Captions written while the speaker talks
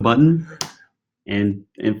button. And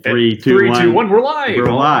in three, And two, three, one, two, one, we're live. We're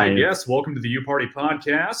All live. right, yes, welcome to the U Party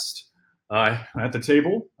podcast. At the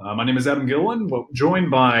table, my name is Adam Gillen, joined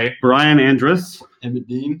by Brian Andrus, Emmett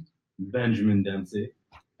Dean, Benjamin Dempsey,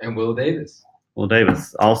 and Will Davis. Will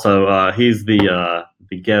Davis. Also, he's the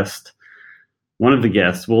guest, one of the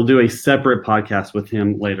guests. We'll do a separate podcast with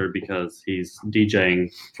him later because he's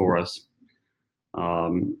DJing for us.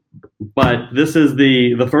 But this is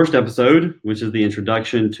the first episode, which is the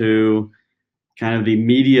introduction to kind of the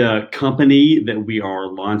media company that we are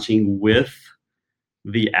launching with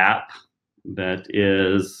the app that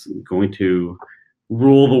is going to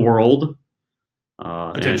rule the world.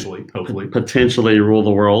 potentially, hopefully, potentially rule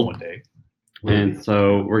the world one day. And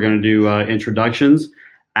so we're going to do introductions.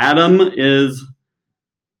 Adam is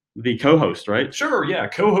the co-host, right? Sure, yeah,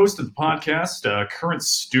 co-host of the podcast, current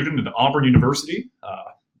student at Auburn University.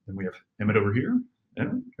 Then we have Emmett over here.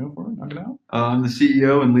 Emmett, go for it, knock it out. I'm the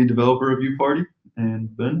CEO and lead developer of U Party.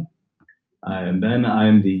 And Ben? I am Ben.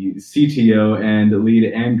 I'm the CTO and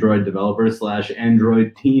lead Android developer /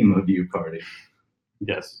 Android team of U Party.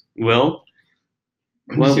 Yes. Will?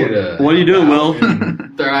 Well, what are you doing, Will?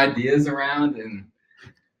 Throw ideas around and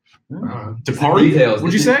To party? details.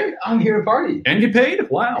 What'd you say? I'm here to party. And get paid?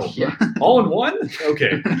 Wow. Yeah. All in one?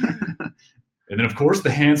 Okay. And then, of course,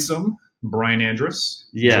 the handsome Brian Andrus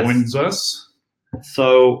joins us.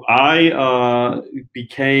 So I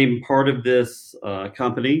became part of this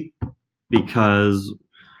company because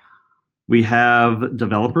we have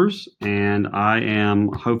developers, and I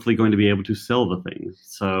am hopefully going to be able to sell the things.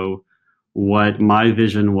 So what my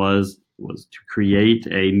vision was to create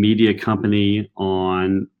a media company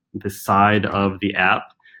on the side of the app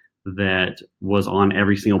that was on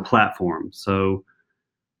every single platform. So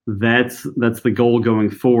that's the goal going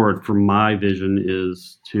forward for my vision,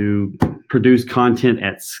 is to produce content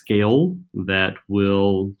at scale that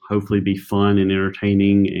will hopefully be fun and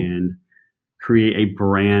entertaining and create a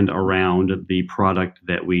brand around the product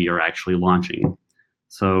that we are actually launching.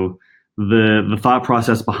 So the thought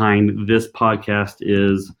process behind this podcast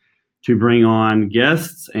is to bring on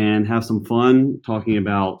guests and have some fun talking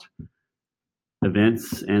about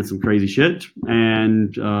events and some crazy shit,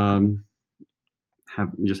 and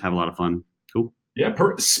have a lot of fun. Cool. Yeah.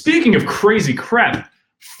 Speaking of crazy crap,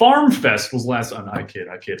 Farm Fest was last. I kid.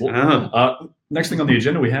 Next thing on the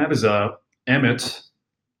agenda we have is Emmett.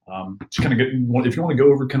 Just kind of if you want to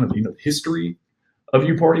go over kind of the history of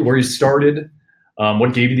U Party, where you started,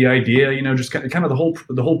 what gave you the idea, just kind of the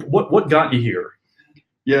whole what got you here.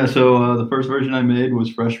 Yeah, so the first version I made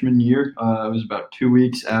was freshman year. It was about 2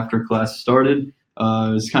 weeks after class started.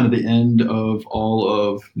 It was kind of the end of all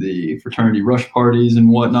of the fraternity rush parties and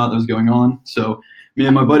whatnot that was going on. So me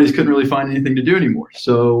and my buddies couldn't really find anything to do anymore.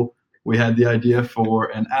 So we had the idea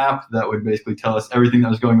for an app that would basically tell us everything that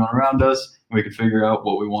was going on around us, and we could figure out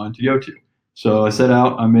what we wanted to go to. So I set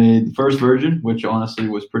out, I made the first version, which honestly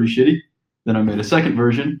was pretty shitty. Then I made a second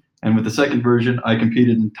version, and with the second version, I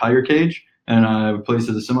competed in Tiger Cage, and I placed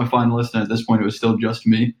as a semifinalist, and at this point, it was still just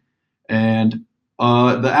me. And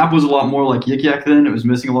the app was a lot more like Yik Yak then. It was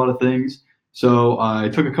missing a lot of things. So I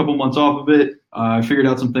took a couple months off of it. I figured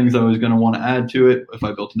out some things I was going to want to add to it if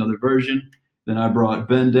I built another version. Then I brought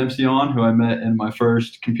Ben Dempsey on, who I met in my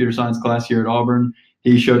first computer science class here at Auburn.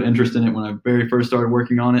 He showed interest in it when I very first started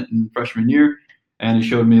working on it in freshman year. And he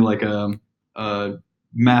showed me like a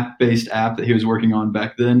map-based app that he was working on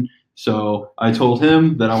back then. So I told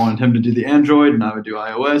him that I wanted him to do the Android and I would do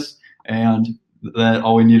iOS, and that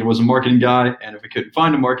all we needed was a marketing guy. And if we couldn't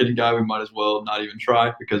find a marketing guy, we might as well not even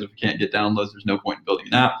try, because if we can't get downloads, there's no point in building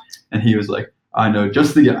an app. And he was like, I know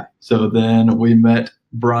just the guy. So then we met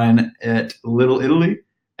Brian at Little Italy,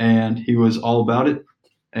 and he was all about it.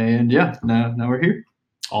 And yeah, now we're here.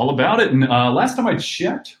 All about it. And last time I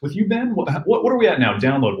checked with you, Ben, what are we at now,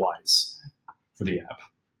 download-wise, for the app?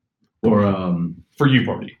 For U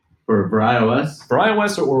Party. For iOS? For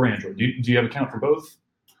iOS or Android? Do you have a count for both?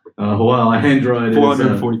 Well, Android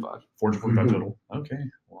 445. is 445 total. Okay,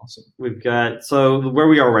 awesome. We've got, so where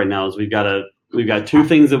we are right now is we've got two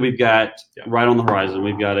things that we've got right on the horizon.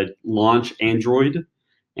 We've got to launch Android,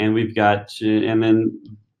 and and then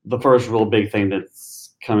the first real big thing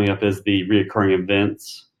that's coming up is the reoccurring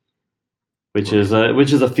events, which is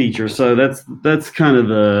a feature. So that's kind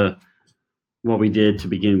of what we did to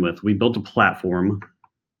begin with. We built a platform,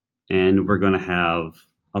 and we're going to have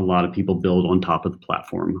a lot of people build on top of the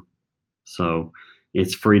platform. So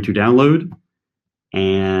it's free to download,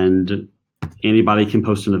 and anybody can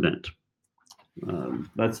post an event.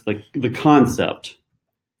 That's the concept.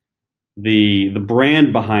 The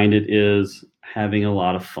brand behind it is having a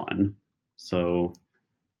lot of fun. So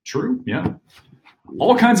true, yeah.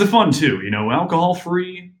 all kinds of fun too. Alcohol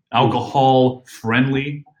free, alcohol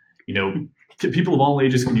friendly. People of all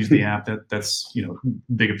ages can use the app. That's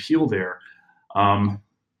big appeal there.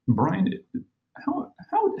 Brian, how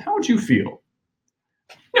would you feel?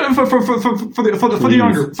 For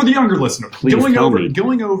the younger listener, Please tell me.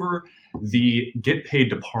 going over the get paid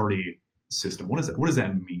to party system. What does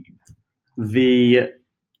that mean? The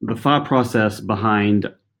thought process behind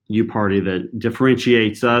UParty that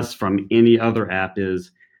differentiates us from any other app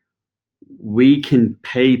is we can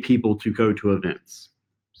pay people to go to events.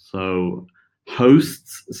 So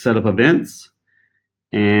hosts set up events,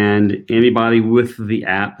 and anybody with the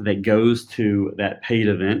app that goes to that paid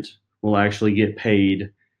event will actually get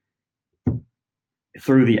paid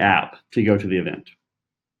through the app to go to the event.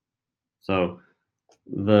 So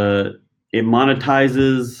it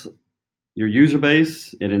monetizes your user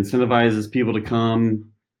base. It incentivizes people to come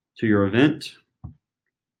to your event.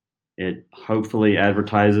 It hopefully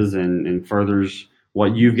advertises and furthers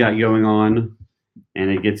what you've got going on, and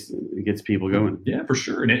it gets people going. Yeah, for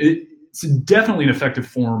sure. And it's definitely an effective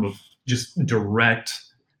form of just direct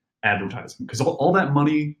advertising, because all that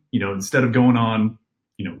money, instead of going on,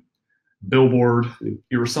 billboard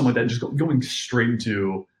or something like that, just going straight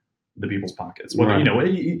into the people's pockets. Whether, Right.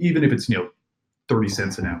 Even if it's 30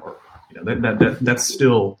 cents an hour, that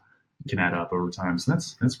still can add up over time. So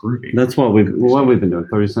that's groovy. That's what we've been doing.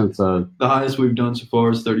 30 cents. The highest we've done so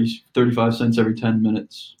far is 35 cents every 10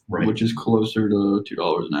 minutes, Right. which is closer to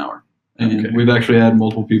 $2 an hour. And Okay. we've actually had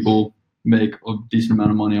multiple people make a decent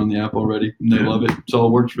amount of money on the app already, and they Yeah. love it. So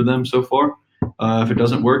it works for them so far. If it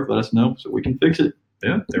doesn't work, let us know so we can fix it.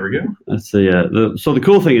 Yeah, there we go. That's so the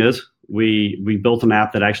cool thing is we built an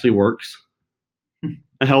app that actually works.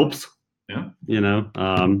 It helps. Yeah.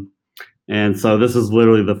 And so this is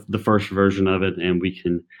literally the first version of it, and we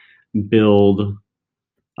can build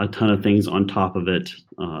a ton of things on top of it,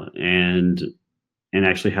 and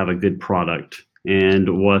actually have a good product.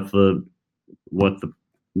 And what the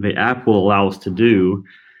app will allow us to do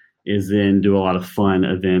is then do a lot of fun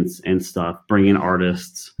events and stuff, bring in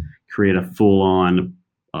artists, create a full-on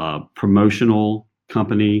promotional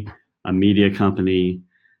company, a media company,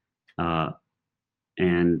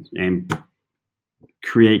 and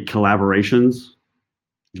create collaborations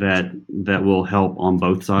that will help on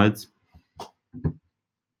both sides.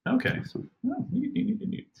 Okay. Oh,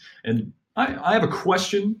 neat. And I have a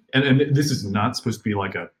question, and this is not supposed to be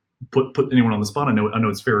like a put anyone on the spot. I know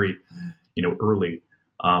it's very early,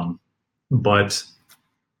 but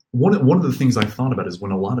one of the things I thought about is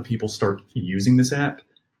when a lot of people start using this app,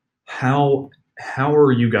 how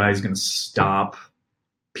are you guys going to stop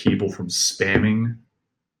people from spamming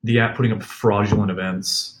the app, putting up fraudulent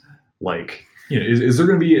events? Like, is there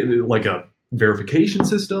going to be like a verification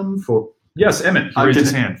system for? Yes, Emmett raised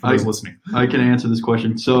his hand for those listening. I can answer this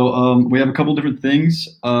question. So we have a couple different things.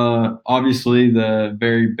 Obviously, the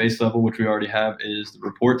very base level, which we already have, is the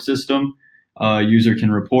report system. User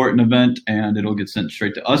can report an event, and it'll get sent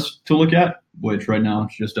straight to us to look at, which right now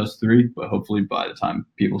it's just us three. But hopefully by the time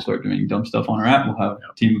people start doing dumb stuff on our app, we'll have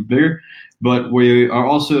a team of bigger. But we are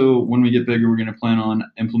also, when we get bigger, we're going to plan on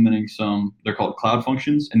implementing they're called cloud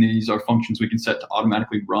functions. And these are functions we can set to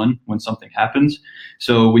automatically run when something happens.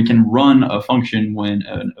 So we can run a function when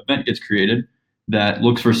an event gets created that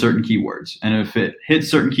looks for certain keywords. And if it hits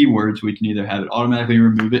certain keywords, we can either have it automatically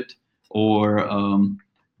remove it, or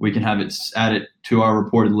we can have it add it to our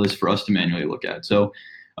reported list for us to manually look at. So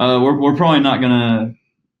we're probably not going to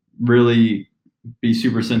really be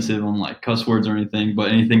super sensitive on like cuss words or anything,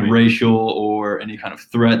 but anything racial or any kind of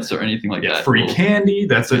threats or anything like that. Free candy,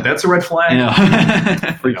 that's a red flag.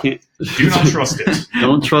 Yeah. Free candy. Do not trust it.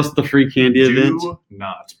 Don't trust the free candy event. Do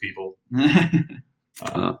not, people.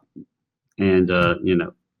 And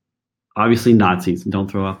obviously Nazis. Don't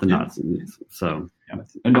throw out the Nazis. So,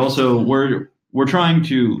 and also we're trying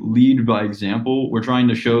to lead by example. We're trying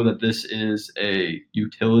to show that this is a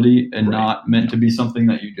utility and not meant to be something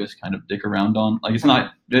that you just kind of dick around on. Like it's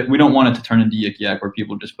not. We don't want it to turn into Yik Yak where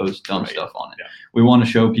people just post dumb stuff on it. Yeah. We want to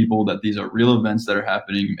show people that these are real events that are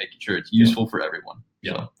happening, making sure it's useful for everyone.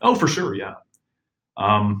 Yeah. So. Oh, for sure. Yeah.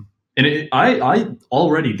 And I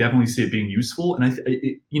already definitely see it being useful, and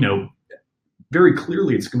very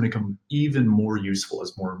clearly it's going to become even more useful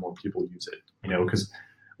as more and more people use it. Because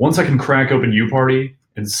once I can crack open UParty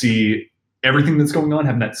and see everything that's going on,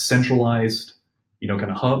 having that centralized, kind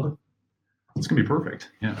of hub, it's going to be perfect.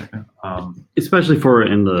 Yeah. Especially for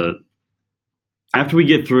after we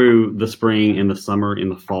get through the spring and the summer, in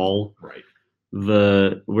the fall, right.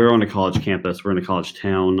 We're on a college campus. We're in a college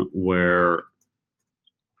town where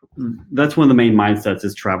that's one of the main mindsets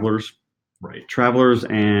is travelers. Right. Travelers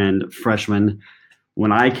and freshmen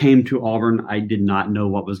when I came to Auburn, I did not know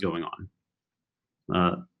what was going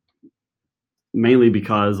on. Mainly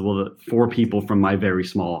because, the 4 people from my very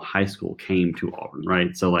small high school came to Auburn,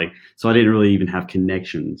 right? So I didn't really even have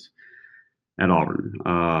connections at Auburn.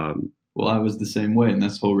 Well, I was the same way, and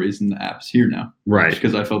that's the whole reason the app's here now. Right.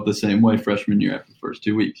 Because I felt the same way freshman year after the first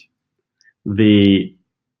 2 weeks. The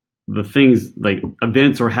things, like,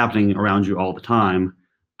 events are happening around you all the time,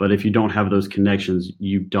 but if you don't have those connections,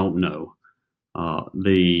 you don't know.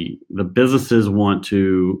 The businesses want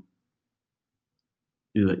to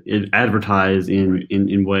advertise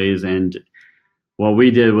in ways, and what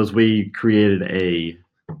we did was we created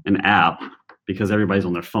an app because everybody's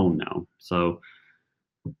on their phone now. So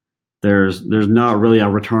there's not really a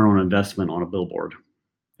return on investment on a billboard.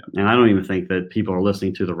 And I don't even think that people are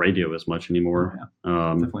listening to the radio as much anymore.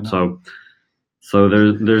 Definitely not. So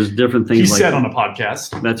there's different things. He like said on a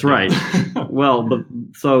podcast. That's right. Well, but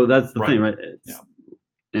so that's the thing, right? Yeah.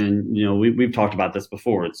 And we've talked about this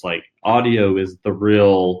before. It's like audio is the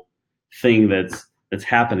real thing that's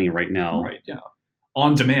happening right now. Right. Yeah.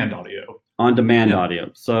 On demand audio. On demand audio.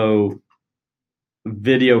 So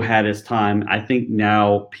video had its time. I think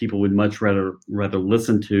now people would much rather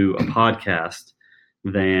listen to a podcast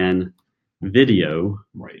than video.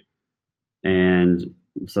 Right. And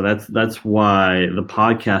so that's why the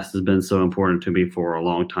podcast has been so important to me for a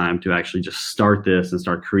long time, to actually just start this and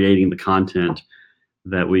start creating the content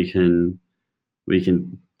that we can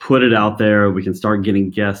put it out there. We can start getting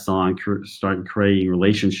guests on, start creating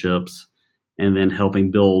relationships, and then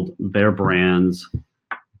helping build their brands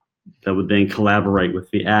that would then collaborate with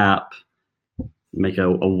the app, make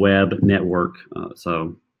a web network.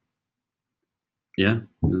 So yeah.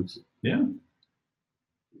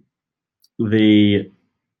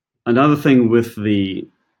 Another thing with the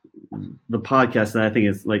podcast that I think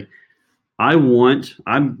is like,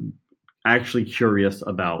 I'm actually curious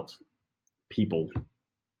about people.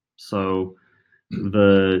 So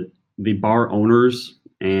the bar owners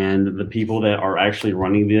and the people that are actually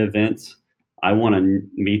running the events, I want to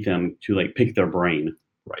meet them to like pick their brain.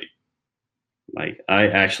 Right. Like, I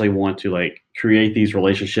actually want to like create these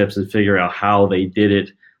relationships and figure out how they did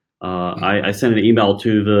it. I sent an email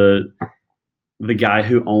to the guy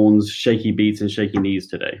who owns Shaky Beats and Shaky Knees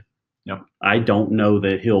today. Yep. I don't know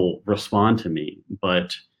that he'll respond to me,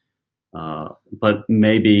 but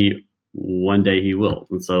maybe one day he will.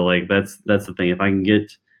 And so like that's the thing. If I can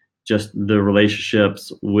get just the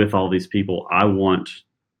relationships with all these people, I want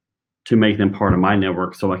to make them part of my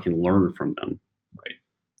network so I can learn from them. Right.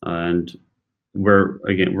 And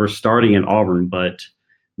we're starting in Auburn, but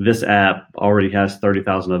this app already has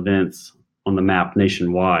 30,000 events on the map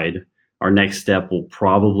nationwide. Our next step will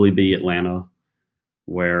probably be Atlanta,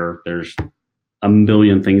 where there's a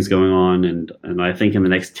million things going on. And I think in the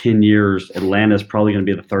next 10 years, Atlanta is probably going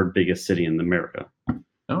to be the 3rd biggest city in America.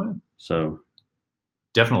 Oh, yeah. So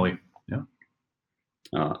definitely. Yeah.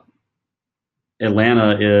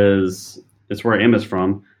 Atlanta it's where Emmett's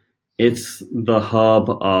from. It's the hub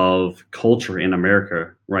of culture in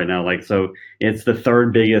America right now. Like, so it's the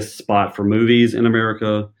 3rd biggest spot for movies in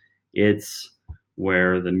America. It's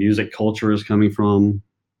where the music culture is coming from.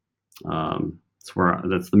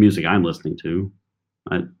 That's the music I'm listening to.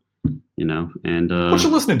 And what you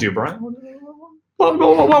listening to, Brian?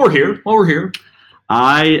 While we're here.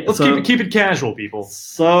 Let's keep it casual, people.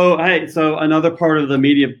 So another part of the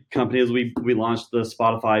media company is we launched the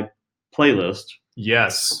Spotify playlist.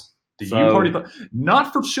 Yes. The U-Party,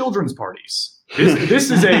 not for children's parties. This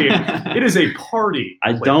is a party.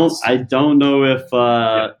 I don't know if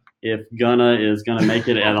Gunna is gonna make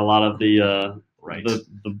it at a lot of the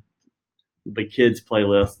the kids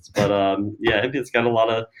playlists, but it's got a lot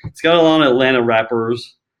of Atlanta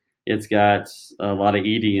rappers. It's got a lot of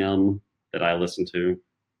EDM that I listen to.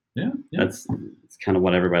 Yeah. It's kind of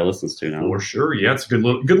what everybody listens to now. For sure. Yeah, it's a good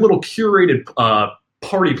little curated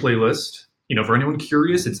party playlist. For anyone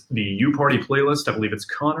curious, it's the U-Party playlist. I believe it's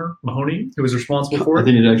Connor Mahoney who is responsible for it. I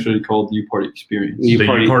think it's actually called U-Party Experience. The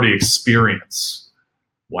U-Party Experience.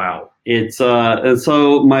 Wow. It's and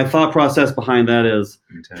so my thought process behind that is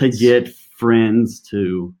intense. To get friends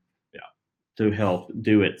to help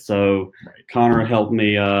do it. So Connor helped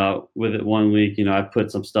me with it one week. I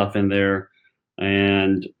put some stuff in there,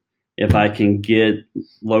 and if I can get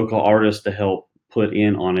local artists to help put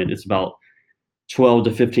in on it, it's about 12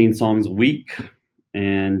 to 15 songs a week,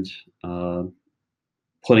 and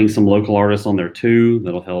putting some local artists on there too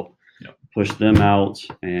that'll help push them out.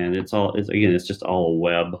 And it's just all a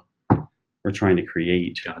web we're trying to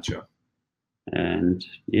create. Gotcha. And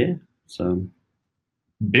so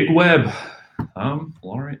big web.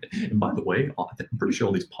 All right. And by the way, I'm pretty sure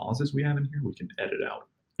all these pauses we have in here we can edit out.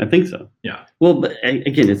 I think so. Yeah. Well, but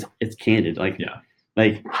again, it's candid. Like, Yeah.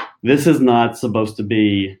 Like, this is not supposed to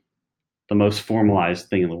be the most formalized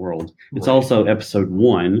thing in the world. It's Right. also episode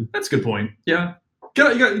 1. That's a good point. Yeah.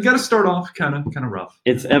 You got to start off kind of rough.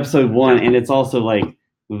 It's episode 1, and it's also like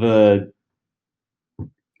the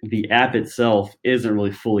app itself isn't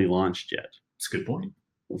really fully launched yet. That's a good point.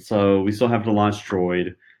 So we still have to launch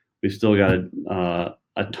Droid. We've still got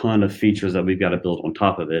a ton of features that we've got to build on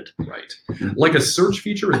top of it. Right. Like a search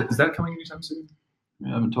feature, is that coming anytime soon? We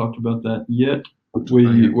haven't talked about that yet.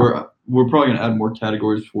 We're probably gonna add more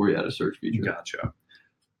categories before we add a search feature. Gotcha.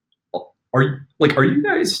 Are you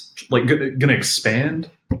guys like gonna expand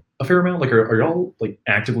a fair amount? Like, are y'all like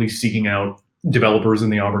actively seeking out developers in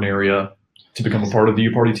the Auburn area to become a part of the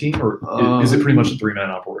U Party team, or is it pretty much a 3-man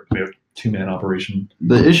operation? We have 2-man operation.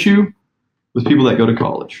 The issue with people that go to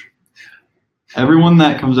college, everyone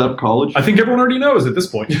that comes out of college, I think everyone already knows at this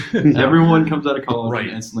point. everyone comes out of college Right.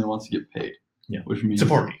 and instantly wants to get paid. Yeah. Which means It's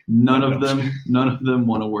a party. none of them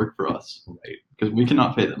want to work for us. Right. Because we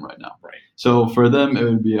cannot pay them right now. Right. So for them, it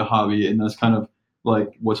would be a hobby, and that's kind of like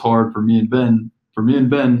what's hard for me and Ben. For me and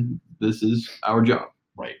Ben, this is our job.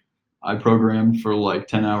 Right. I programmed for like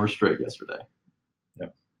 10 hours straight yesterday.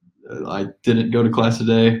 Yep. I didn't go to class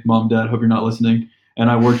today. Mom, Dad, hope you're not listening. And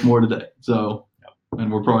I worked more today. So, and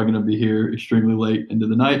we're probably going to be here extremely late into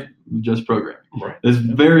the night just programming. Right. It's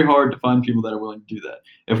very hard to find people that are willing to do that.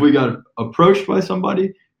 If we got approached by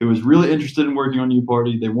somebody who is really interested in working on U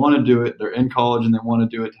Party, they want to do it, they're in college and they want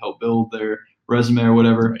to do it to help build their resume or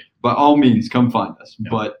whatever, Right. by all means, come find us. Yeah.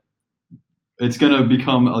 But it's going to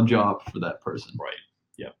become a job for that person. Right.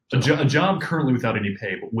 Yeah. A job currently without any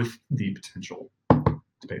pay, but with the potential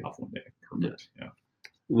to pay off one day. Perfect. Yeah.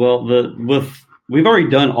 Well, we've already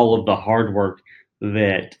done all of the hard work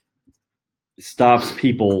that stops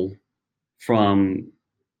people from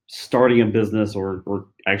starting a business or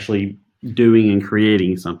actually doing and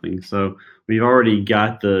creating something. So we've already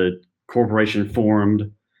got the corporation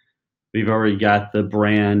formed. We've already got the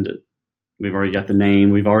brand. We've already got the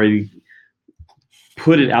name. We've already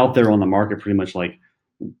put it out there on the market, pretty much like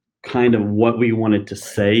kind of what we wanted to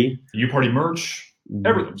say. U Party merch,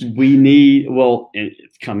 everything. We need, well,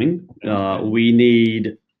 it's coming. We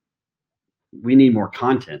need more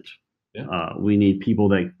content. Yeah. We need people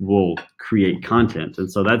that will create content,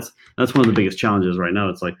 and so that's one of the biggest challenges right now.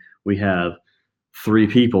 It's like we have 3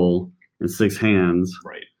 people and 6 hands.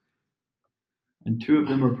 Right. And 2 of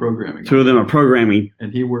them are programming. 2 of them are programming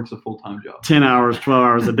And he works a full-time job. 10 hours, 12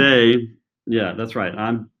 hours a day. Yeah, that's right.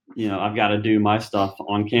 I've got to do my stuff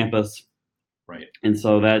on campus. Right. And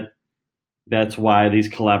so that's why these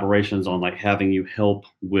collaborations on like having you help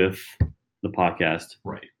with the podcast,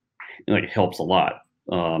 Right. like helps a lot.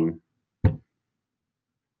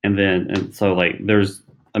 And so like there's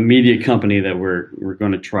a media company that we're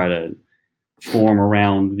going to try to form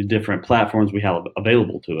around the different platforms we have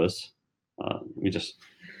available to us. I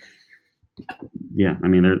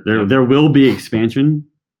mean, there will be expansion.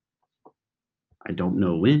 I don't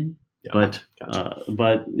know when, Yeah. but Gotcha.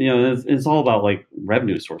 but it's all about like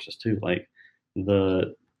revenue sources too. Like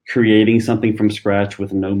the creating something from scratch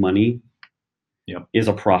with no money Yep. is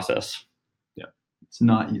a process. It's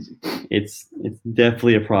not easy. It's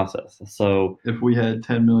definitely a process. So If we had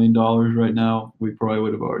 $10 million right now, we probably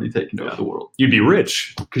would have already taken over Yeah. the world. You'd be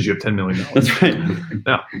rich because you have $10 million. that's right.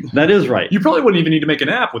 Yeah. That is right. You probably wouldn't even need to make an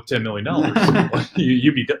app with $10 million.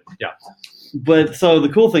 You'd be yeah. But so the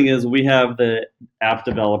cool thing is we have the app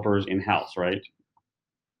developers in house, right?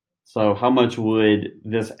 So how much would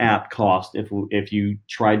this app cost if you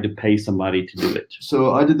tried to pay somebody to do it?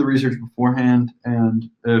 So I did the research beforehand, and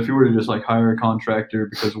if you were to just like hire a contractor,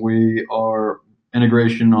 because we are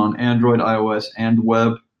integration on Android, iOS, and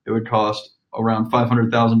web, it would cost around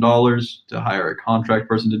 $500,000 to hire a contract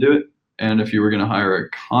person to do it. And if you were going to hire a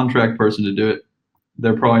contract person to do it,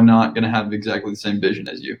 they're probably not going to have exactly the same vision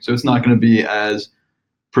as you. So it's not going to be as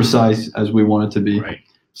precise as we want it to be. Right.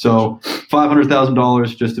 So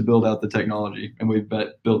 $500,000 just to build out the technology, and we've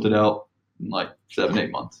built it out in like 7-8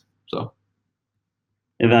 months. So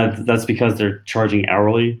And that's because they're charging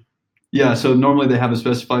hourly. yeah, so normally they have a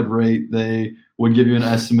specified rate. They would give you an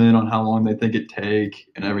estimate on how long they think it'd take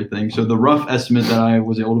and everything. So the rough estimate that I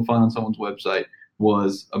was able to find on someone's website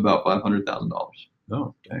was about $500,000.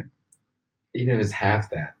 Oh, okay. Even if it's half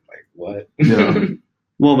that, like what? Yeah.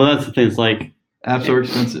 Well, but that's the thing. It's like, Apps are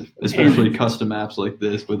expensive, especially custom apps like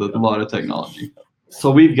this with a lot of technology. so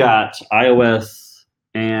we've got iOS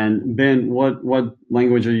and Ben, what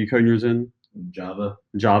language are you coding yours in? Java.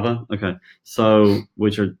 Java. Okay. So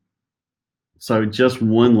just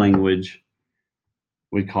one language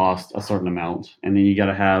would cost a certain amount, and then you got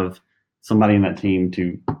to have somebody in that team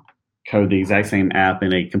to code the exact same app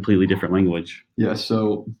in a completely different language. Yeah,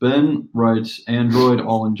 so Ben writes Android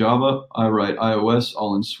all in Java. I write iOS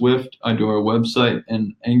all in Swift. I do our website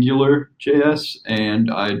in AngularJS,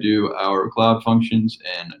 and I do our cloud functions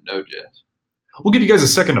in Node.js. We'll give you guys a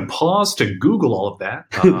second to pause to Google all of that.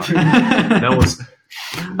 That was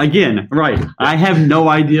Again, right. I have no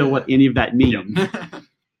idea what any of that means.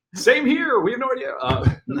 same here. We have no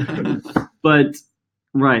idea. But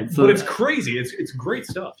right. So but it's crazy. It's great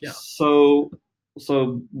stuff. Yeah. So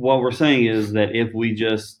what we're saying is that if we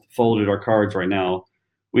just folded our cards right now,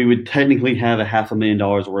 we would technically have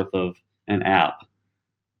 $500,000 worth of an app.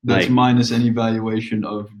 That's Like- minus any valuation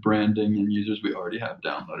of branding and users we already have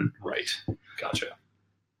downloaded. Right. Gotcha.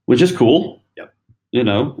 Which is cool. Yep.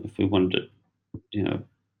 If we wanted to,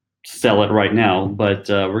 sell it right now, but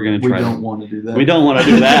we're going to We try. don't want to do that. We don't want to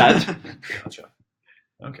do that. Gotcha.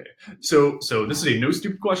 Okay. So this is a no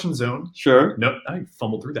stupid questions zone. Sure. No, I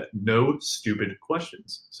fumbled through that. No stupid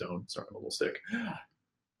questions zone. Sorry, I'm a little sick.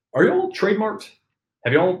 Are y'all trademarked?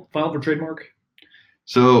 Have y'all filed for trademark?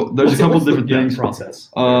 So there's What's a couple what's the- different yeah, things. process.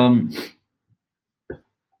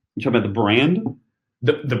 You talking about the brand?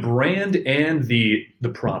 The brand and the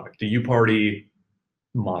product, the UParty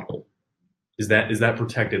model, is that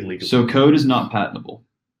protected legally? So code is not patentable.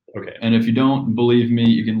 Okay. And if you don't believe me,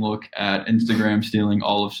 you can look at Instagram stealing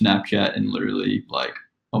all of Snapchat in literally like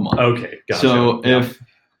a month. Okay. Gotcha. So Yeah. if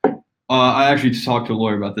I actually talked to a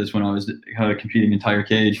lawyer about this when I was competing in Tiger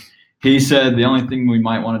Cage, he said the only thing we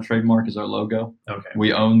might want to trademark is our logo. Okay.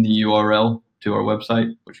 We own the URL to our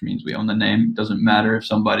website, which means we own the name. It doesn't matter if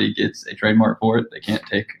somebody gets a trademark for it; they can't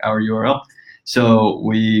take our URL. So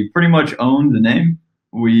we pretty much own the name.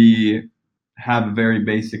 We have a very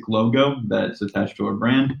basic logo that's attached to our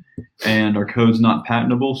brand, and our code's not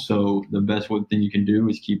patentable. So the best thing you can do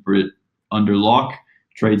is keep it under lock,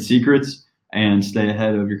 trade secrets, and stay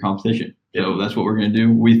ahead of your competition. So that's what we're going to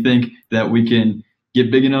do. We think that we can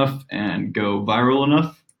get big enough and go viral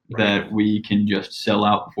enough that we can just sell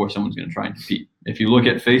out before someone's going to try and compete. If you look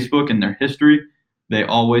at Facebook and their history, they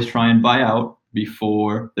always try and buy out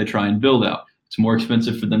before they try and build out. It's more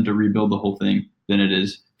expensive for them to rebuild the whole thing than it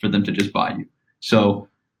is for them to just buy you. So,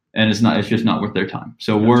 and it's just not worth their time.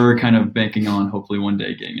 So we're kind of banking on hopefully one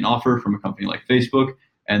day getting an offer from a company like Facebook,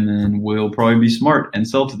 and then we'll probably be smart and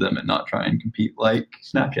sell to them and not try and compete like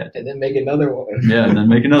Snapchat. And then make another one. Yeah, and then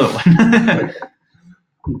make another one.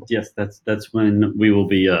 Yes, that's when we will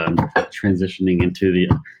be transitioning into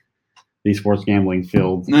the sports gambling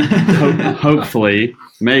field. Hopefully,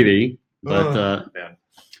 maybe,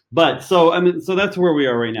 but so that's where we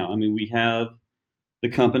are right now. I mean, we have the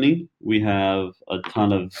company, we have a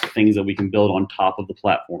ton of things that we can build on top of the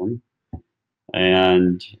platform,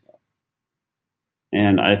 and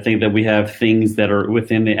I think that we have things that are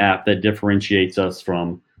within the app that differentiates us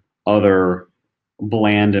from other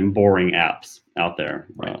bland and boring apps out there.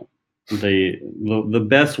 Right. The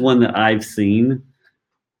best one that I've seen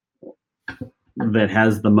that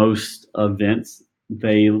has the most events,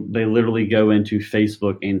 they literally go into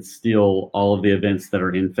Facebook and steal all of the events that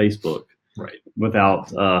are in Facebook, Right. without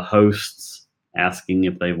hosts asking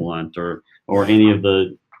if they want or any of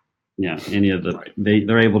the Right.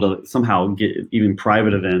 they're able to somehow get even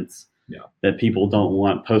private events that people don't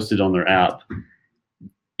want posted on their app.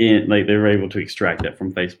 They're able to extract that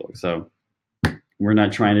from Facebook. So we're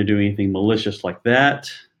not trying to do anything malicious like that.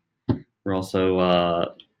 We're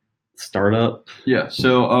also startup. Yeah,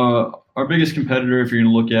 so our biggest competitor, if you're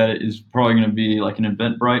going to look at it, is probably going to be like an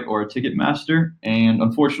Eventbrite or a Ticketmaster. And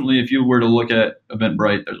unfortunately, if you were to look at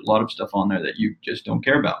Eventbrite, there's a lot of stuff on there that you just don't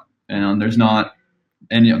care about. And there's not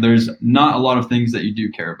a lot of things that you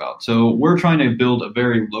do care about. So we're trying to build a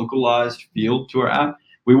very localized feel to our app.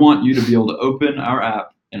 We want you to be able to open our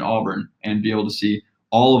app in Auburn and be able to see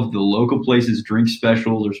all of the local places, drink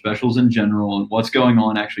specials or specials in general, and what's going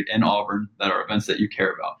on actually in Auburn that are events that you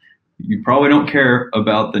care about. You probably don't care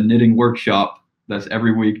about the knitting workshop that's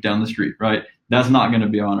every week down the street, right? That's not going to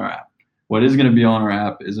be on our app. What is going to be on our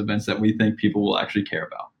app is events that we think people will actually care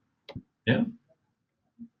about. Yeah.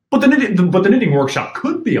 But the knitting workshop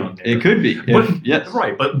could be on there. It could be. Yes.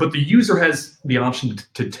 Right. But the user has the option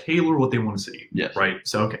to tailor what they want to see. Yes. Right.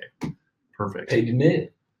 So okay. Perfect. Paid to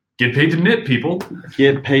knit. Get paid to knit, people.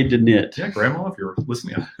 Get paid to knit. Yeah, Grandma, if you're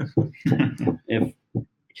listening.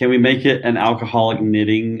 Can we make it an alcoholic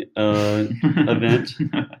knitting event?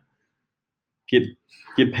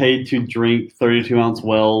 Get paid to drink 32-ounce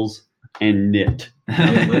wells and knit.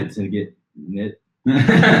 Lit to get knit.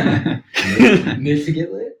 Knit to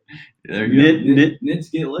get lit. There you go. Knit. Knits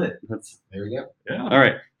get lit. That's There we go. Yeah. all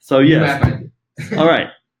right. So yes, All right.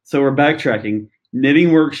 So we're backtracking.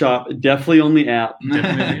 Knitting workshop, definitely on the app.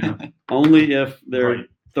 Definitely, yeah. Only if there are Right.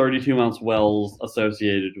 32 ounce wells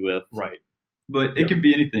associated with. Right. But Yeah. it could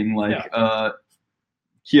be anything like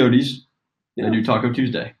Coyotes. Yeah. They do Taco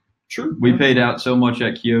Tuesday. Sure. We yeah. paid out so much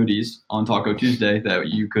at Coyotes on Taco Tuesday that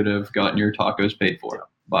you could have gotten your tacos paid for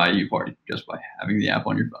by U-Party just by having the app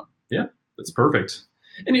on your phone. Yeah, that's perfect.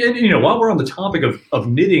 And while we're on the topic of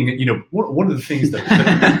knitting, one of the things that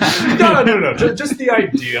no, just the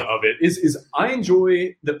idea of it is I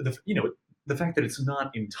enjoy the fact that it's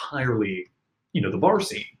not entirely the bar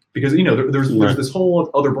scene, because there's this whole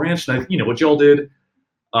other branch, and what y'all did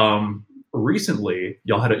recently,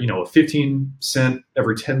 y'all had a 15 cent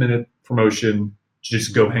every 10-minute promotion to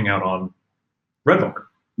just go hang out on Red Barn.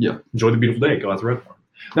 Yeah, enjoy the beautiful day, go out to Red Barn.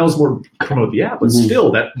 That was more promote the app, but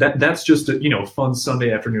still, that's just a fun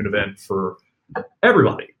Sunday afternoon event for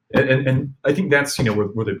everybody, and I think that's where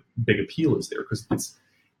the big appeal is there, because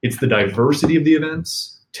it's the diversity of the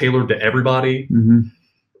events tailored to everybody,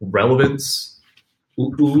 relevance,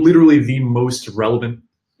 literally the most relevant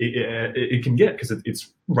it can get, because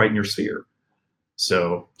it's right in your sphere.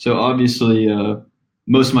 So obviously,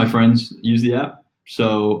 most of my friends use the app.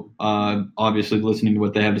 So obviously listening to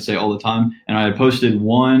what they have to say all the time. And I had posted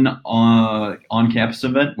one on-campus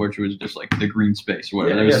event, which was just like the green space or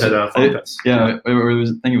whatever. I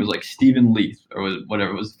think it was like Stephen Leith or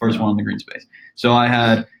whatever. It was the first one on the green space. So I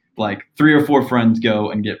had like 3 or 4 friends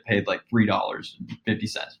go and get paid like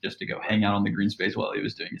 $3.50 just to go hang out on the green space while he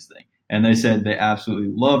was doing his thing. And they said they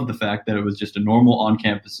absolutely loved the fact that it was just a normal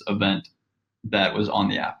on-campus event that was on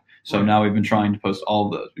the app. So now we've been trying to post all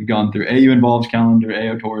of those. We've gone through AU Involves calendar,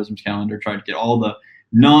 AO Tourism's calendar, tried to get all the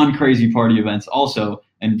non-crazy party events also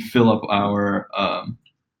and fill up our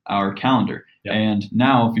calendar. Yep. And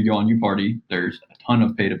now if you go on UParty, there's a ton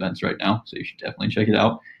of paid events right now, so you should definitely check it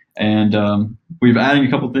out. And we've added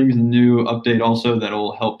a couple things in the new update also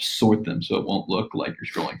that'll help sort them so it won't look like you're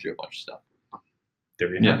scrolling through a bunch of stuff.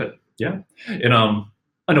 There you have it. Yeah. And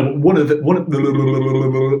I know one of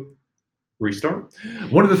the restart.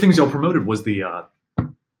 One of the things y'all promoted was the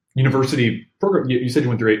university program. You said you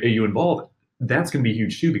went through AU Involved. That's going to be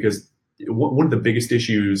huge too, because one of the biggest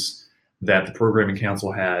issues that the programming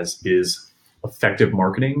council has is effective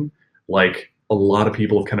marketing. Like, a lot of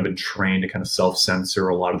people have kind of been trained to kind of self-censor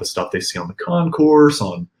a lot of the stuff they see on the concourse,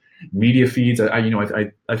 on media feeds. I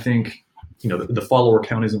think the follower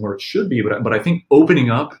count isn't where it should be, but I think opening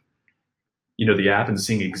up the app and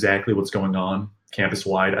seeing exactly what's going on campus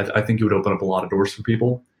wide, I think it would open up a lot of doors for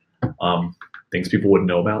people. Things people wouldn't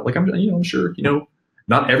know about. Like, I'm sure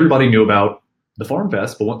not everybody knew about the Farm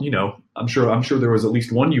Fest, but I'm sure there was at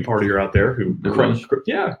least one U-partier out there who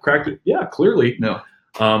cracked it. Yeah, clearly. No.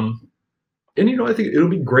 And I think it'll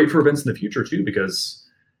be great for events in the future too, because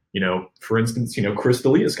for instance, Chris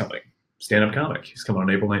D'Elia is coming, stand-up comic. He's coming on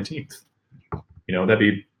April 19th. That'd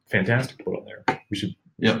be fantastic to put on there. We should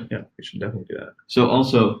definitely do that. So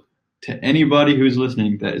also, to anybody who's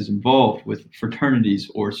listening that is involved with fraternities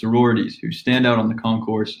or sororities who stand out on the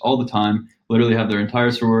concourse all the time, literally have their entire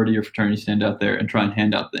sorority or fraternity stand out there and try and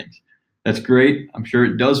hand out things. That's great. I'm sure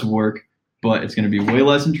it does work, but it's going to be way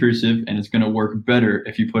less intrusive, and it's going to work better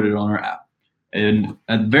if you put it on our app. And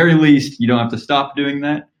at the very least, you don't have to stop doing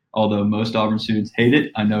that, although most Auburn students hate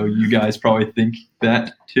it. I know you guys probably think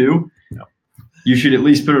that too. No. You should at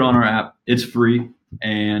least put it on our app. It's free.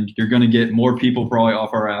 And you're going to get more people probably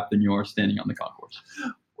off our app than you are standing on the concourse.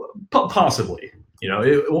 Possibly,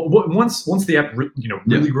 once the app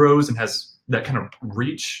really grows and has that kind of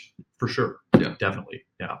reach, for sure. Yeah, definitely.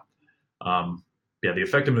 Yeah, the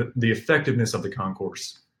effectiveness of the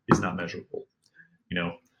concourse is not measurable.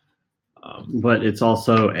 But it's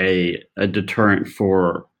also a deterrent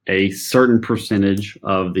for a certain percentage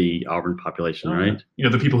of the Auburn population, right?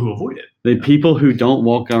 The people who avoid it. The people who don't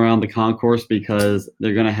walk around the concourse because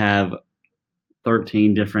they're going to have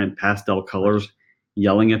 13 different pastel colors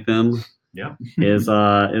yelling at them. Yeah,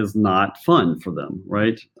 is not fun for them,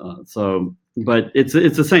 right? But it's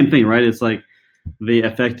the same thing, right? It's like the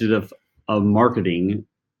effective of marketing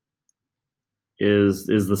is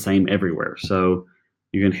the same everywhere. So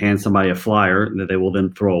you can hand somebody a flyer that they will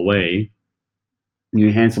then throw away.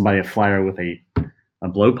 You hand somebody a flyer with a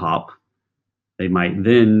blow pop, they might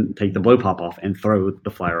then take the blow pop off and throw the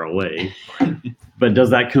flyer away. But does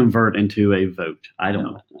that convert into a vote? I don't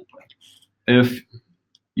know. If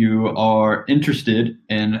you are interested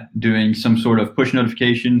in doing some sort of push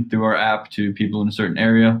notification through our app to people in a certain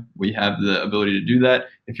area, we have the ability to do that.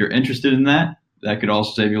 If you're interested in that, that could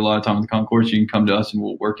also save you a lot of time on the concourse. You can come to us and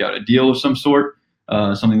we'll work out a deal of some sort.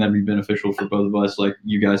 Something that'd be beneficial for both of us, like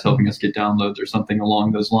you guys helping us get downloads or something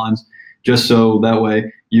along those lines. just so that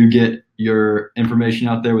way you get your information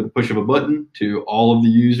out there with the push of a button to all of the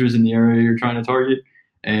users in the area you're trying to target,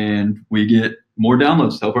 and we get more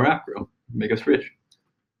downloads to help our app grow, make us rich.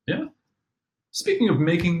 Yeah. Speaking of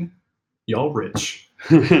making y'all rich,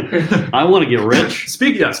 I want to get rich.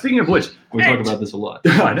 Speaking of which, We talk about this a lot.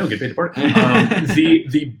 I know, get paid to party.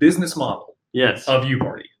 The business model Yes. of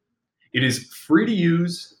UParty. It is free to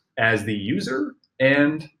use as the user,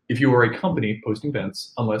 and if you are a company posting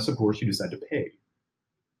events, unless of course you decide to pay.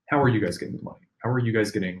 How are you guys getting the money? How are you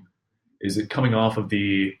guys getting? Is it coming off of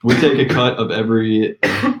the? We take a cut of every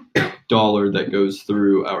dollar that goes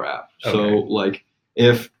through our app. So Okay. like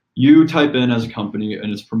if you type in as a company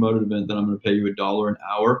and it's a promoted event, then I'm going to pay you $1 an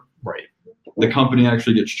hour. Right. The company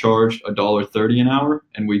actually gets charged $1.30 an hour,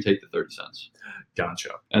 and we take the 30 cents. Gotcha.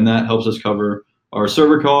 And that helps us cover our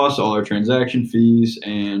server costs, all our transaction fees,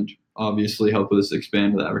 and obviously help us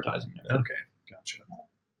expand with advertising. Okay. Gotcha.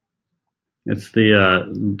 It's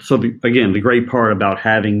again, the great part about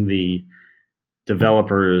having the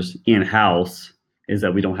developers in-house is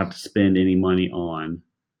that we don't have to spend any money on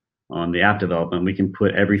the app development. We can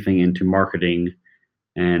put everything into marketing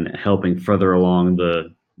and helping further along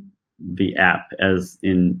the app as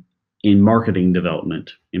in marketing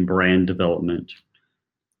development, in brand development.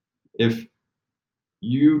 If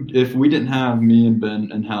we didn't have me and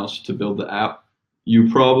Ben in-house to build the app, you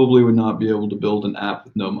probably would not be able to build an app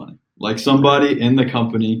with no money. Like somebody in the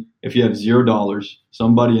company, if you have $0,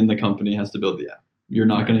 somebody in the company has to build the app. You're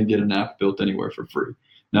not going to get an app built anywhere for free.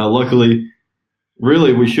 Now, luckily,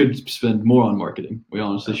 really, we should spend more on marketing. We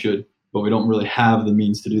honestly should, but we don't really have the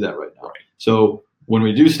means to do that right now. Right. So when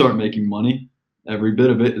we do start making money, every bit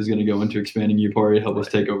of it is going to go into expanding UParty to help us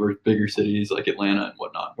take over bigger cities like Atlanta and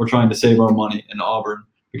whatnot. We're trying to save our money in Auburn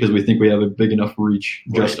because we think we have a big enough reach,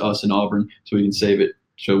 just us in Auburn, so we can save it.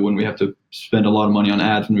 So when we have to spend a lot of money on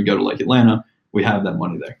ads when we go to like Atlanta, we have that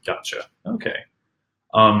money there. Gotcha. Okay.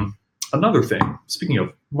 Another thing, speaking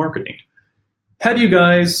of marketing, have you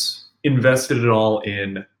guys invested at all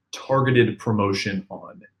in targeted promotion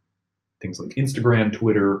on things like Instagram,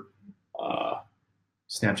 Twitter,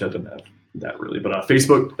 Snapchat doesn't have that really, but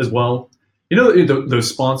Facebook as well? You know those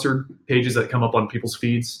sponsored pages that come up on people's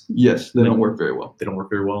feeds? Yes, they don't work very well. They don't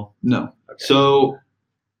work very well? No. Okay. So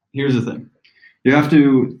here's the thing. You have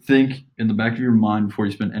to think in the back of your mind before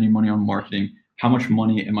you spend any money on marketing, how much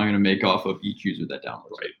money am I going to make off of each user that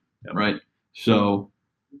downloads it? Yep. Right? So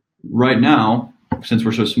right now, since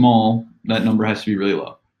we're so small, that number has to be really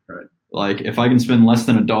low. Right. Like if I can spend less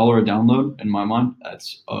than $1 a download, in my mind,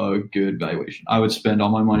 that's a good valuation. I would spend all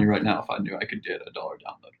my money right now if I knew I could get $1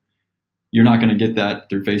 download. You're not going to get that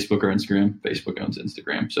through Facebook or Instagram. Facebook owns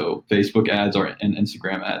Instagram. So Facebook ads and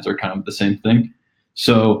Instagram ads are kind of the same thing.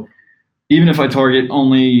 So even if I target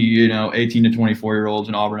only, 18 to 24-year-olds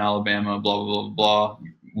in Auburn, Alabama, blah, blah, blah, blah,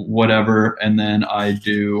 whatever, and then I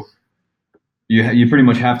do, you pretty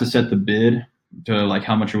much have to set the bid to like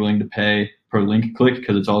how much you're willing to pay per link click,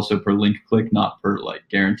 because it's also per link click, not per like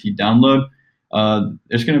guaranteed download.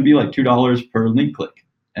 It's going to be like $2 per link click.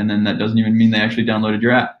 And then that doesn't even mean they actually downloaded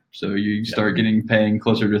your app. So you start paying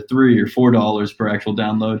closer to $3 or $4 per actual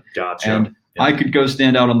download. Gotcha. And I could go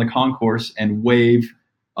stand out on the concourse and wave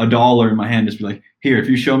 $1 in my hand, just be like, here, if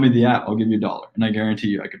you show me the app, I'll give you $1. And I guarantee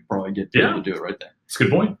you I could probably get people to do it right there. That's a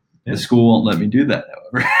good point. Yeah. The school won't let me do that,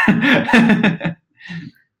 however.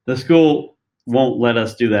 The school won't let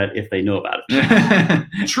us do that if they know about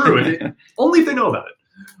it. True. Only if they know about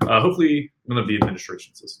it. Hopefully none of the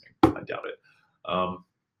administration's listening. I doubt it. All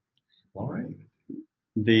right.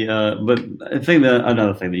 But I think that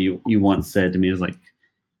another thing that you once said to me is like,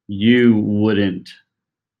 you wouldn't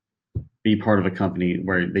be part of a company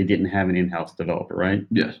where they didn't have an in-house developer, right?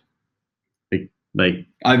 Yes. Like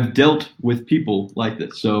I've dealt with people like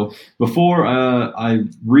this. So before I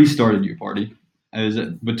restarted UParty, I was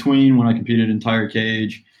between when I competed in Tire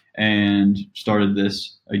Cage and started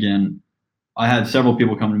this again, I had several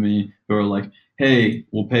people come to me who are like, hey,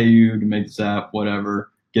 we'll pay you to make this app,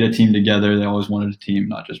 whatever, get a team together. They always wanted a team,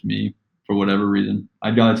 not just me, for whatever reason.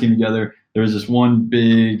 I got a team together. There was this one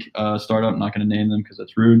big startup, not going to name them because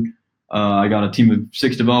that's rude. I got a team of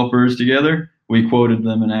 6 developers together. We quoted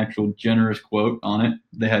them an actual generous quote on it.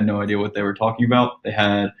 They had no idea what they were talking about. They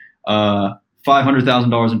had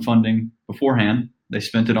 $500,000 in funding beforehand. They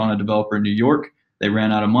spent it on a developer in New York. They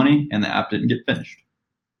ran out of money, and the app didn't get finished.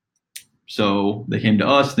 So they came to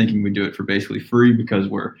us thinking we'd do it for basically free because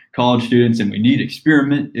we're college students and we need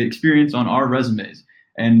experience on our resumes.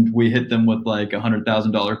 And we hit them with like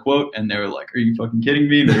 $100,000 quote, and they were like, "Are you fucking kidding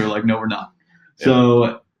me?" And they were like, "No, we're not." Yeah.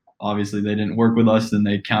 So obviously they didn't work with us. Then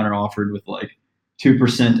they counter offered with like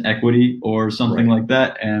 2% equity or something Right. like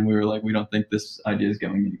that. And we were like, we don't think this idea is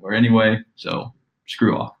going anywhere anyway. So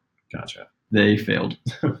screw off. Gotcha. They failed.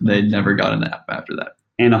 They never got an app after that.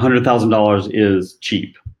 And $100,000 is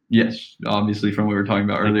cheap. Yes, obviously from what we were talking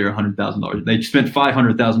about earlier, $100,000. They spent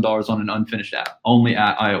 $500,000 on an unfinished app, only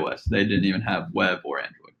at iOS. They didn't even have web or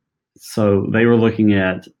Android. So they were looking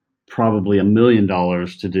at probably $1 million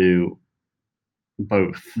to do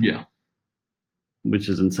both, Yeah. which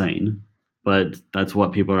is insane. But that's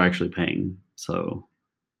what people are actually paying. So,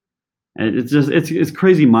 and it's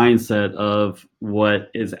crazy mindset of what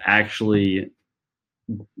is actually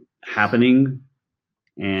happening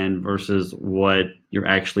and versus what you're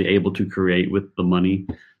actually able to create with the money.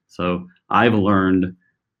 So I've learned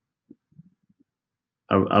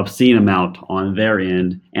an obscene amount on their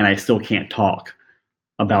end, and I still can't talk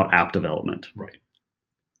about app development. Right.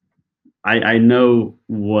 I know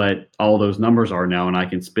what all those numbers are now, and I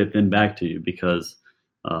can spit them back to you because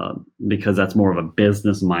that's more of a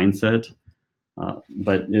business mindset.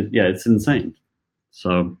 But it's insane.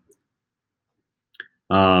 So,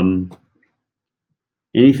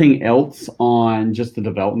 anything else on just the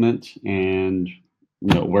development and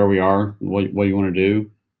where we are, what you want to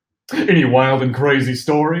do? Any wild and crazy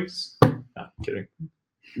stories? No, kidding.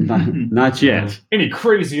 Not yet. Any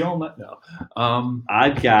crazy all night? No.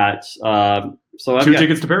 I've got I've Two got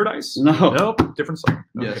tickets to paradise? No. Nope. Different song.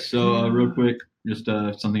 Okay. Yes. So real quick, just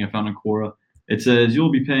something I found on Quora. It says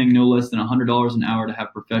you'll be paying no less than $100 an hour to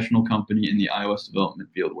have professional company in the iOS development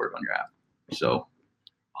field work on your app. So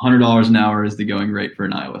 $100 an hour is the going rate for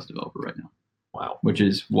an iOS developer right now. Wow. Which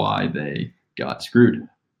is why they got screwed.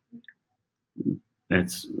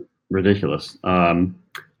 It's ridiculous. So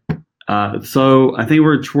I think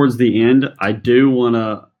we're towards the end. I do want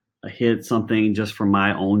to hit something just from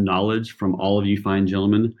my own knowledge from all of you fine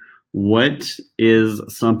gentlemen. What is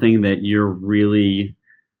something that you're really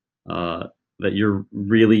into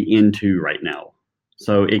right now?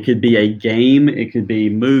 So it could be a game, it could be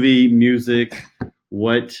movie, music.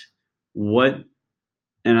 I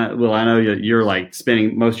know you're like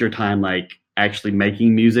spending most of your time like actually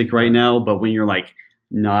making music right now, but when you're like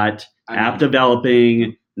not app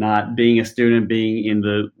developing, not being a student, being in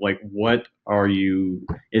the like, what are you?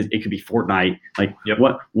 It could be Fortnite. Like, Yep.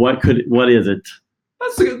 What is it?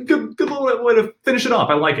 That's a good little way to finish it off.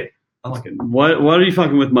 I like it. What are you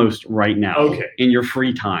fucking with most right now? Okay. In your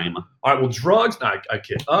free time? All right. Well, drugs. No, I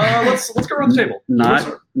kid. Let's go around the table.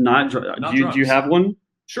 Not Not do drugs. you have one?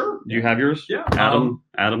 Sure. Do you have yours? Yeah.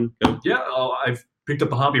 Adam, go. Yeah. I've picked up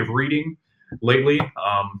the hobby of reading lately.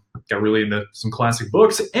 Got really into some classic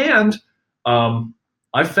books, and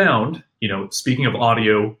I found, speaking of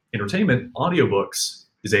audio entertainment, audiobooks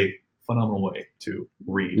is a phenomenal way to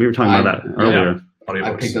read. We were talking about that earlier. Audiobooks.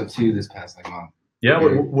 I picked up 2 this past month. Yeah.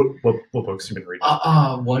 What books have you been reading?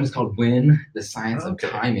 One is called When: The Science Okay.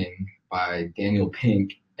 of Timing by Daniel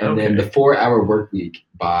Pink, and Okay. then The 4-Hour Workweek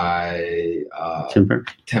by Tim Ferriss.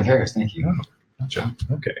 Tim Ferriss. Thank you. Gotcha.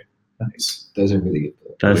 Okay. Nice. Those are really good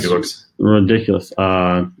books. Really That's good books. ridiculous.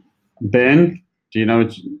 Ben, do you know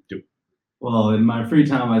what you do? Well, in my free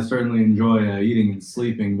time, I certainly enjoy eating and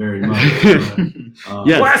sleeping very much.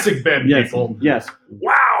 Yes. Classic Ben, Yes, people. yes.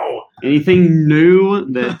 Wow. Anything new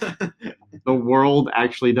that the world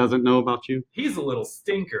actually doesn't know about you? He's a little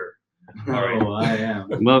stinker. Oh, I am.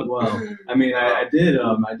 Well, Well, I mean, I did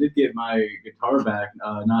get my guitar back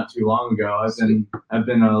not too long ago. I've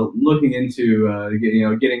been looking into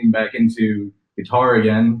getting back into guitar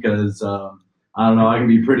again because I don't know, I can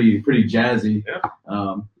be pretty jazzy.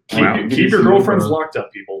 Yeah. I Keep your girlfriends locked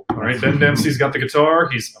up, people. All right. Ben Dempsey's got the guitar.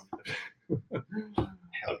 He's.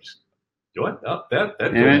 What? Oh,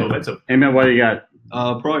 that's a. Amen. What do you got?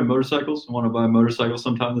 Probably motorcycles. I want to buy a motorcycle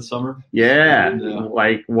sometime this summer. Yeah. Yeah.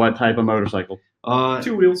 Like what type of motorcycle?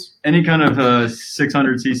 2 wheels. Any kind of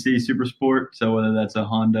 600cc super sport. So whether that's a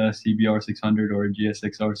Honda CBR 600 or a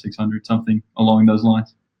GSXR 600, something along those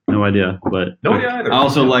lines. No idea, but No idea either. I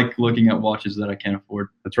also like looking at watches that I can't afford.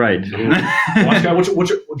 that's right. Watch guy. What's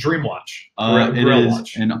your dream watch? It Grail is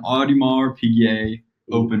watch. an Audemars Piguet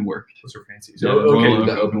open work. Those are fancy. Yeah, So, okay. Royal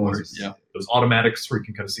The open ones. Yeah. Those automatics where you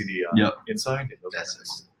can kind of see the Yep. inside. Yeah, those are That's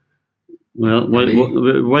nice. Well, what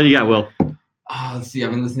do you got, Will? Let's see.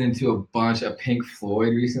 I've been listening to a bunch of Pink Floyd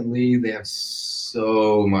recently. They have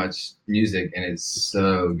so much music, and it's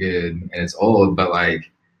so good. And it's old, but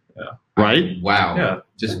like, Right? wow, Yeah.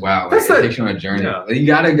 just wow. That's Like, it the- takes you on a journey. yeah. Like, you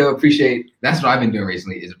gotta go appreciate. That's what I've been doing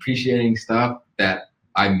recently. Is appreciating stuff that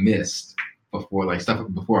I missed before, like stuff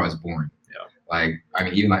before I was born. Yeah. Like, I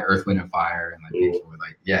mean, even like Earth, Wind, and Fire, and like Pink Ooh. Floyd.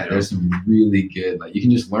 Like, yeah, Yeah. there's some really good. Like, you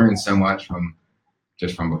can just learn so much from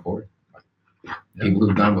before. Like, people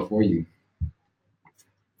who've done before you.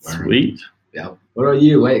 learn. Sweet. Yeah. What about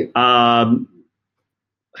you? Wait, Um,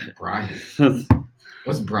 Brian.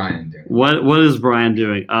 What's Brian doing? what is Brian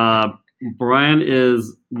doing? Brian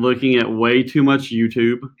is looking at way too much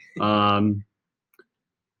YouTube.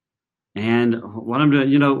 And what I'm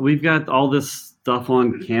doing, we've got all this stuff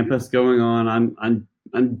on campus going on.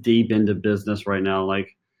 I'm deep into business right now.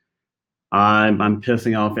 Like I'm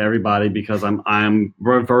pissing off everybody because I'm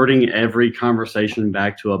reverting every conversation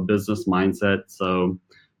back to a business mindset. So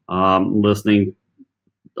listening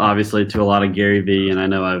obviously to a lot of Gary Vee, and I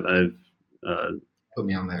know I've Put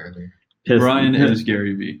me on that earlier. Brian is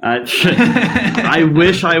Gary Vee. I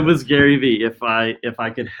wish I was Gary Vee. If I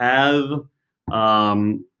could have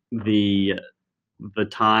the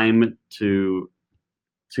time to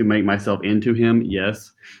make myself into him,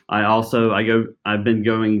 yes. I've been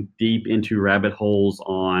going deep into rabbit holes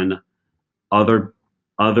on other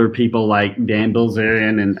people like Dan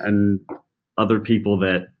Bilzerian and other people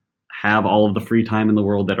that have all of the free time in the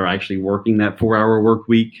world that are actually working that 4-hour work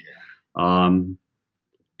week.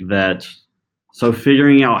 So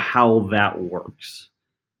figuring out how that works,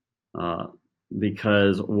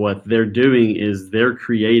 because what they're doing is they're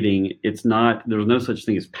creating, there's no such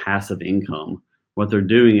thing as passive income. What they're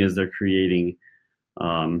doing is they're creating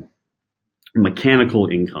mechanical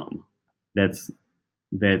income that's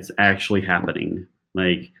actually happening.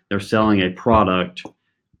 Like they're selling a product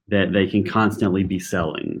that they can constantly be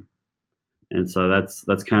selling. And so that's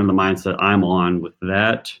kind of the mindset I'm on with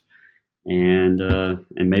that. And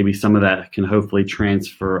maybe some of that can hopefully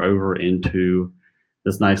transfer over into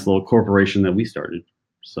this nice little corporation that we started.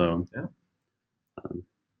 So,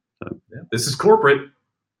 This is corporate.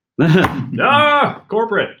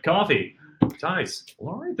 Corporate coffee. Nice.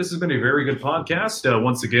 Well, all right. This has been a very good podcast.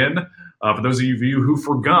 Once again, for those of you who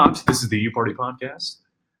forgot, this is the U Party podcast.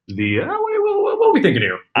 What are we thinking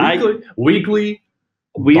here? Weekly.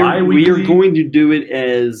 We are going to do it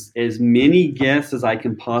as many guests as I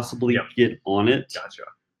can possibly get on it. Gotcha.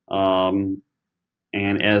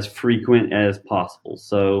 And as frequent as possible.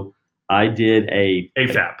 So I did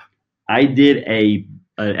AFAP. I did an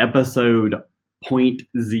episode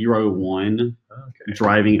 0.01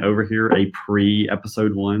 driving over here, a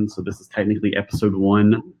pre-episode 1. So this is technically episode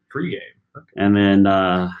 1. Pre-game. Okay. And then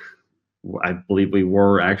I believe we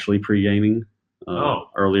were actually pre-gaming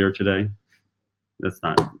earlier today. That's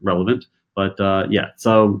not relevant, but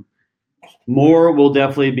so more will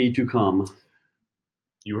definitely be to come.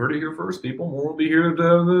 You heard it here first, people. More will be here to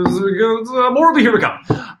come.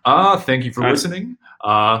 Thank you for listening.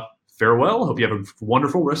 Farewell. Hope you have a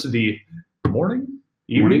wonderful rest of the morning,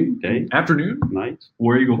 evening, day, afternoon, night.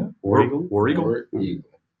 War Eagle. War Eagle. Or Eagle.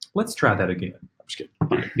 Let's try that again. I'm just kidding.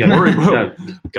 War Eagle.